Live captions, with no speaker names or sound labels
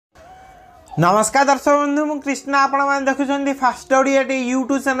नमस्कार दर्शक बंधु मु कृष्णा आपण मैंने देखुं फास्ट ओडिया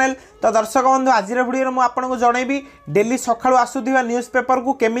यूट्यूब चैनल। तो दर्शक बंधु आज वीडियो में आपको जनइबी डेली सकाळु आसुथिबा न्यूज़पेपर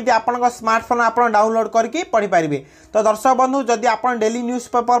को केमिति आपन स्मार्टफोन आपन डाउनलोड करके पढ़ी पारिबे। तो दर्शक बंधु जदि आपन डेली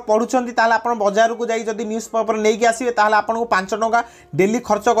न्यूज़पेपर पढ़ुछंती ताले आपन बाजार को जाई जदि न्यूज़पेपर लेके आसीबे ताले आपन को 5 टंका डेली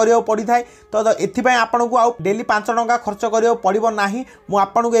खर्च करियो पड़ी थाए। तो एथिपई आपन को आउ डेली 5 टंका खर्च करियो पड़िबो नाही। मु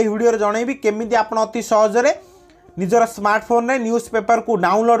आपन को ए वीडियो रे जनइबी केमिति आपन अति सहज रे निजर स्मार्टफोन रे न्यूज़पेपर को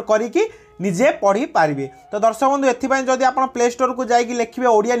डाउनलोड करिकी निजे पढ़ी पारिबे। तो दर्शक बंधु एथिपाई जदि आपन प्ले स्टोर को जाइए लिखिए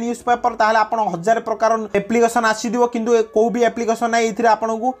ओडिया न्यूज़पेपर ताहले आपन 1000 प्रकार एप्लिकेशन आसीदिवो किंतु को भी एप्लिकेशन नै एथिरे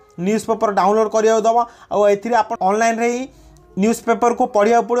आपन को न्यूज़पेपर डाउनलोड करियो दबो आ एथिरे आपन ऑनलाइन रे ही न्यूज़पेपर को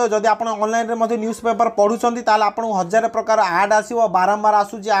पढ़िया पड़ो। जदि आपन ऑनलाइन रे मध्ये न्यूज़पेपर पढुचंती ताहले आपन 1000 प्रकार ऐड आसीबो बारंबार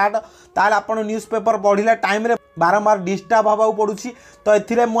आसुची ऐड ताहले आपन न्यूज़पेपर पढ़िला टाइम रे बारंबार डिस्टर्ब हबाउ पडुची। तो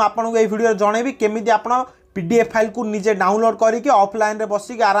एथिरे मु आपन को ए वीडियो जणेबी केमिति आपन पीडीएफ फाइल को निजे डाउनलोड करके ऑफलाइन रे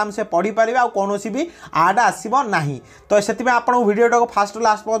बसिक आराम से पढ़ी पारे आ कौन भी आड आसब नहीं। तो से आपन वीडियोटा को फास्ट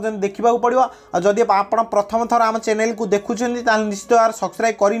लास्ट पर्यटन देखा पड़ो। जदि आप प्रथम थर आम चैनल को देखुं निश्चित भाव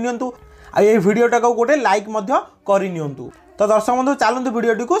सब्सक्राइब करनियंतु आ ये वीडियोटा को गोटे लाइक करनियंतु। तो दर्शक बंधु चलतु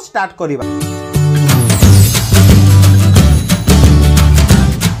वीडियोटी को स्टार्ट करबा।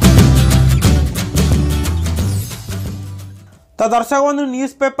 तो दर्शक बंधु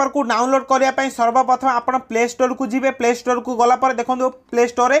न्यूज़पेपर को डाउनलोड करने सर्वप्रथम आप प्ले स्टोर को जीवे। प्ले स्टोर को गला पर देखो प्ले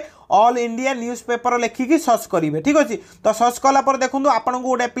स्टोर रे ऑल इंडिया न्यूज़पेपर लिखिकी सर्च करेंगे। ठीक अच्छे। तो सर्च कलापर देखो आपको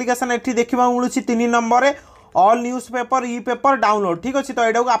गोटे एप्लिकेशन ये देखा मिलूँ 3 नंबर ऑल न्यूज़पेपर ई पेपर डाउनलोड। ठीक अच्छे। तो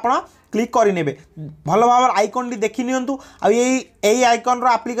यहाँ को आप क्लिक करने भल भाव आइकन टी देखी नियंतु आई आइकन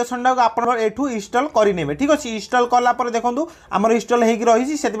एप्लिकेशन टाक आप इंस्टॉल करने। ठीक अच्छे। इंस्टॉल कलापर देखो आमर इंस्टॉल हो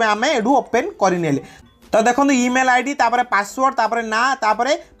रही से आम एठू ओपन करने। तो देखो ईमेल आईडी तापर पासवर्ड तापर ना तापर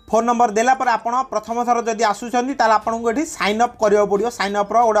फोन नंबर देला पर आपण प्रथम थर जदि आसुचंती ताले आपनको एठी साइन अप करियो पड़ियो। साइन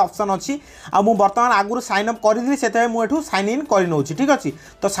अप रो गोटे ऑप्शन अछि आ मु वर्तमान आगुरु साइन अप करिदिली सेते मु एठू साइन इन करि नउछि। ठीक अछि।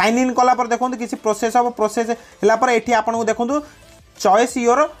 तो साइन इन कला पर देखो किसी प्रोसेस ऑफ प्रोसेस हला पर एठी आपनको देखो चॉइस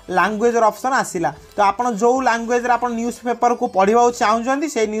योर लैंग्वेज ऑप्शन आसिला। तो आप जो लैंग्वेज आप न्यूज़पेपर को पढ़ा चाहते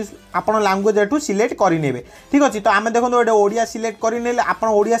से न्यूज़ आप लैंग्वेज एठू सिलेक्ट करेंगे। ठीक अच्छे। तो आम देखो ये ओडिया सिलेक्ट करें आप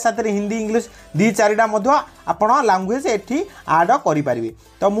ओडिया साथ हिंदी इंग्लिश 2-4टा आप लैंग्वेज एठी ऐड करें।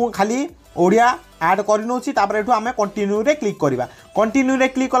 तो मु खाली ओडिया ऐड करनौछि तापर एठू आमे कंटिन्यू रे क्लिक करबा। कंटिन्यू रे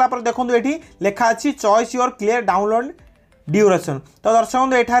क्लिक कला पर देखो ये लेखा अछि choice your clear download duration. तो दर्शक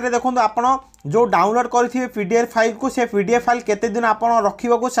बंधु एठारे देखो आपन जो डाउनलोड करेंगे पीडीएफ फाइल को से पीडीएफ फाइल केते दिन आप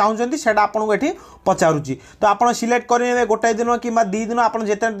रखा चाहते से आपको ये पचारुची। तो आप सिलेक्ट करेंगे गोटाए दिन कि 2 दिन आप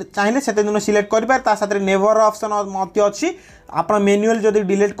चाहिए से दिन सिलेक्ट करेंगे। नेवर ऑप्शन अच्छी आप मैनुअल जब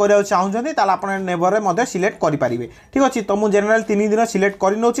डिलीट करने चाहते आप नेवर में सिलेक्ट करेंगे। ठीक अच्छे। तो मुझे जनरल 3 दिन सिलेक्ट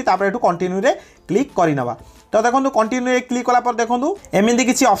कर कंटिन्यू रे क्लिक करनवा। तो देखो कंटिन्यू क्लिक कला देखो एमती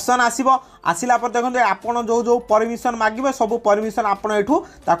किसी ऑप्शन आसला पर देखो आपन जो जो परमिशन मांगे सब परमिशन आपड़ एठू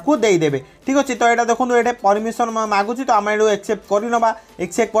ताकू देदेवे। ठीक अच्छे। तो यहाँ देखो ये परमिशन मागुची तो आम ये एक्सेप्ट करनवा।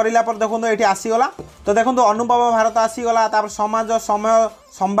 एक्सेप्ट करला पर देखो ये आसीगला। तो देखो अनुभव भारत आसीगला तापर समाज समय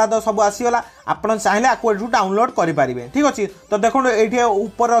संवाद सब आसीगला। आपन चाहिए आपको एठू डाउनलोड करेंगे। ठीक अच्छे। तो देखो ये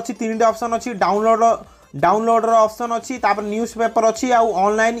ऊपर अच्छी 3टा ऑप्शन अच्छी डाउनलोड ऑप्शन अच्छी तापर न्यूज़पेपर अच्छी आ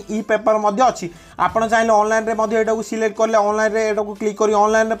ऑनलाइन ई पेपर मध्य अच्छी। आपन चाहिए ऑनलाइन रे मध्य एटा को सिलेक्ट करले ऑनलाइन रे एटा को क्लिक करी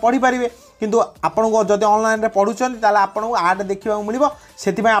ऑनलाइन रे पढ़ी पारिबे। किंतु आपन को जदि ऑनलाइन रे पढुचंती ताले आपन को ऐड देखिबा मिलिबो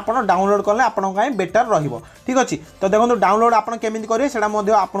सेति पय आपन डाउनलोड करले आपन काई बेटर रहिबो। ठीक अछि। तो देखो डाउनलोड आपन केमिति करिवे सेटा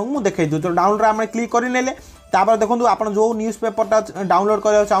मध्य आपन को मु देखाइ दउ। तो डाउनलोड हम क्लिक करि नेले तापर देखो आपन जो न्यूज़पेपर डाउनलोड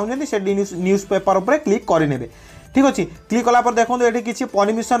करबा चाहउछन्ती से न्यूज़पेपर ऊपर क्लिक करि नेबे। ठीक अच्छे। क्लिक कला पर देखो ये किसी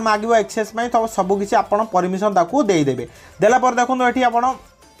परमिशन मांगे एक्सेस में तो सबकि आप परमिशन ताकू देदेवे। देलापर देखो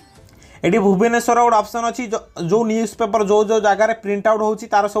ये भुवनेश्वर गोटे ऑप्शन अच्छी जो न्यूज़पेपर जो जो जगह प्रिंट आउट होची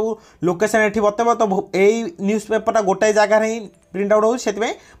तार सब लोकेशन ये बतेब। तो यही न्यूज़पेपर गोटे जगह ही प्रिंट आउट होची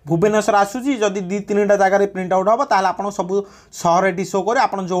से भुवनेश्वर आसूची जदि 2-3टा जगह प्रिंट आउट हम ताल आप सब सहर ये शो करे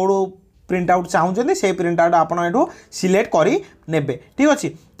आप जो प्रिंट आउट चाहते से प्रिंट आउट आपड़ सिलेक्ट करें। ठीक अच्छे।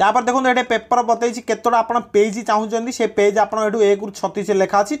 तापर देखो ये पेपर बताई केतोटा आप पेज चाहते से पेज आप 1 ରୁ 36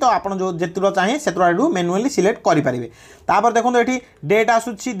 लेखा अच्छी। तो आप जो जितना चाहिए से मैनुअली सिलेक्ट करेंगे। तापर देखो ये डेट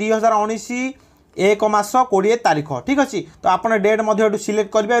आसूची 2019 1 मास 20 तारीख। ठीक अच्छे। तो आप डेट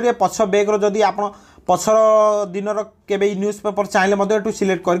सिलेक्ट करेंगे। पछ बैग्र जदि आप पछर दिन केबे न्यूज़पेपर चाहिए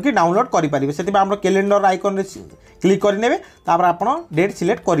सिलेक्ट करके डाउनलोड करेंगे। से कैलेंडर आइकन क्लिक करेंगे तापर आप डेट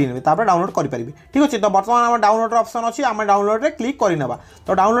सिलेक्ट करेंगे तापर डाउनलोड करेंगे। ठीक अच्छे। तो बर्तमान आम डाउनलोड ऑप्शन अच्छी आम डाउनलोड रे क्लिक करनवा।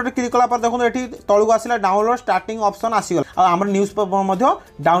 तो डाउनलोड क्लिक कला पर देखो ये तलू आसला डाउनलोड स्टार्टिंग ऑप्शन आसीगला आम न्यूज़पेपर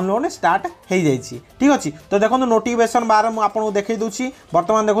डाउनलोड स्टार्ट हो जाइए। ठीक अच्छे। तो देखो नोटिफिकेशन बार मुझे आपको देखई दूसरी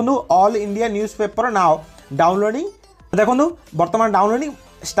बर्तमान देखो all India newspaper now downloading. देखो बर्तमान डाउनलोडिंग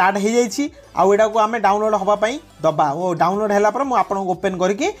स्टार्ट हो जाइए आउटा को आम डाउनलोड हाँपाई दबा और डाउनलोड है मुझे आपको ओपन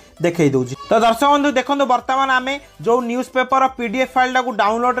करके देखई दूँ। तो दर्शक बंधु देखो बर्तमान आम जो न्यूज़ पेपर पीडीएफ फाइल टाक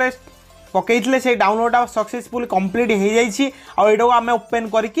डाउनलोड रे पकईले से डाउनलोड सक्सेसफुल कंप्लीट हो जाइए आउटा को आम ओपन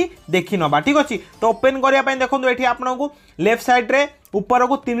करके देखी नवा ठीक अच्छे। तो ओपन करने देखो ये आपको लेफ्ट साइड रे ऊपर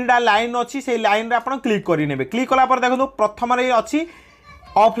को 3टा लाइन अच्छी से लाइन रे आप क्लिक करेंगे। क्लिक कलापर देखो प्रथम अच्छी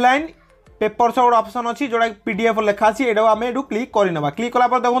ऑफलाइन पेपर से गोटे ऑप्शन अच्छी जोड़ा पीडीएफ लिखा अच्छी ये आम ये क्लिक करना। क्लिक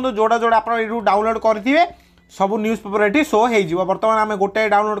कलापर देखो जोड़ा जोड़ा आप डाउनलोड करेंगे सब न्यूज़ पेपर ये शो हो बर्तमान आम गोटाए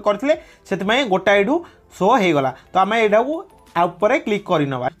डाउनलोड करते से गोटाए शो हो गला। तो आम यहाँ ऊपर क्लिक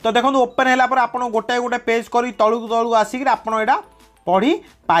करना। तो देखो ओपन है आप गोटाए गोटे पेज कर तलू तलू आसिक यहाँ पढ़ी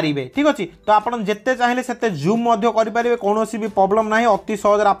पारे ठीक अच्छे। तो आप जिते चाहिए से जूम करेंगे कौन भी प्रॉब्लम ना अति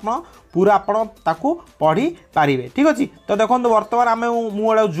सहज आप पूरा आपको पढ़ी पारे ठीक अच्छे। तो देखो बर्तमान आम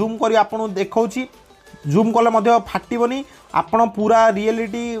मुझे जूम कर आपको देखा जूम कले फाटबनी आप पूरा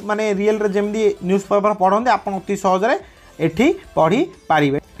रियलिटी माने रियल जमी न्यूज़ पेपर पढ़ते आप अति सहज एठी पढ़ी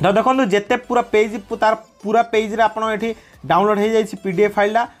पारे। तो देखो जिते पूरा पेज तार पूरा पेज रे आपन एठी डाउनलोड हो जाइए पीडीएफ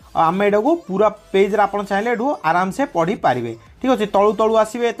फाइलटा आम एटा को पूरा पेज रे आपन चाहिए एठू आराम से पढ़ी पारे ठीक अच्छे। तलू तलू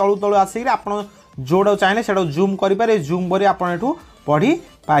आसवे तलू तलू आसिक आप जोड़ा चाहिए से जूम करेंगे जूम कर आपठू पढ़ी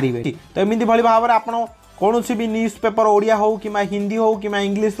पारे। तो एमती भाई भाव में आप कौन भी न्यूज़ पेपर ओडिया हो कि हिंदी हो कि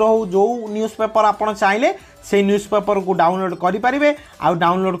इंग्लिश हो जो न्यूज़ पेपर आप चाहिए से न्यूज़ पेपर को डाउनलोड करेंगे आ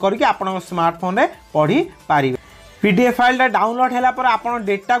डाउनलोड करके आप स्मार्टफोन रे पढ़ी पारे। पीडीएफ फाइलटा डाउनलोड है आप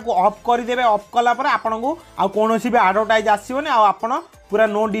डेटा को ऑफ करदे ऑफ कलापर आपन को आ कौन भी एडवर्टाइज आसोनी आप पूरा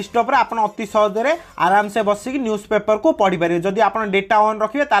नो डिस्टर्ब आप अति सहजरे आराम से बसिक न्यूज़ पेपर को पढ़ी पारे। जदि आप डेटा ऑन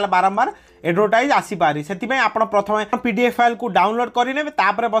रखिए ताल बारंबार एडवर्टाइज आसीपारे से आप प्रथम पीडीएफ फाइल को डाउनलोड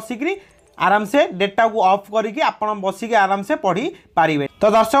करेंगे बसिक आराम से डेटा को ऑफ करके आप बसिक आराम से पढ़ी पारे। तो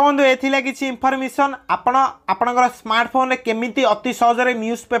दर्शक बंधु ये किसी इनफॉरमेशन आपणकर स्मार्टफोन रे केमिति अति सहजरे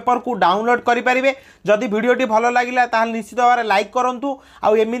न्यूज़ पेपर को डाउनलोड करेंगे। जदि वीडियोटी भल लगिला ताल निश्चित भाव में लाइक करूँ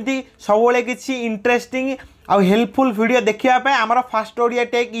आउ एमती सब किसी इंटरेस्टिंग आउ हेल्पफुल वीडियो देखा आमर fast Odia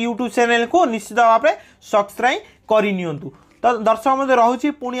take YouTube channel को निश्चित भाव में सब्सक्राइब करनी। तो दर्शक बंधु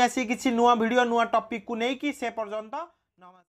रोचे पुणी आसी किसी नुआ वीडियो नुआ टॉपिक को लेकिन से पर्यंत नमस्कार।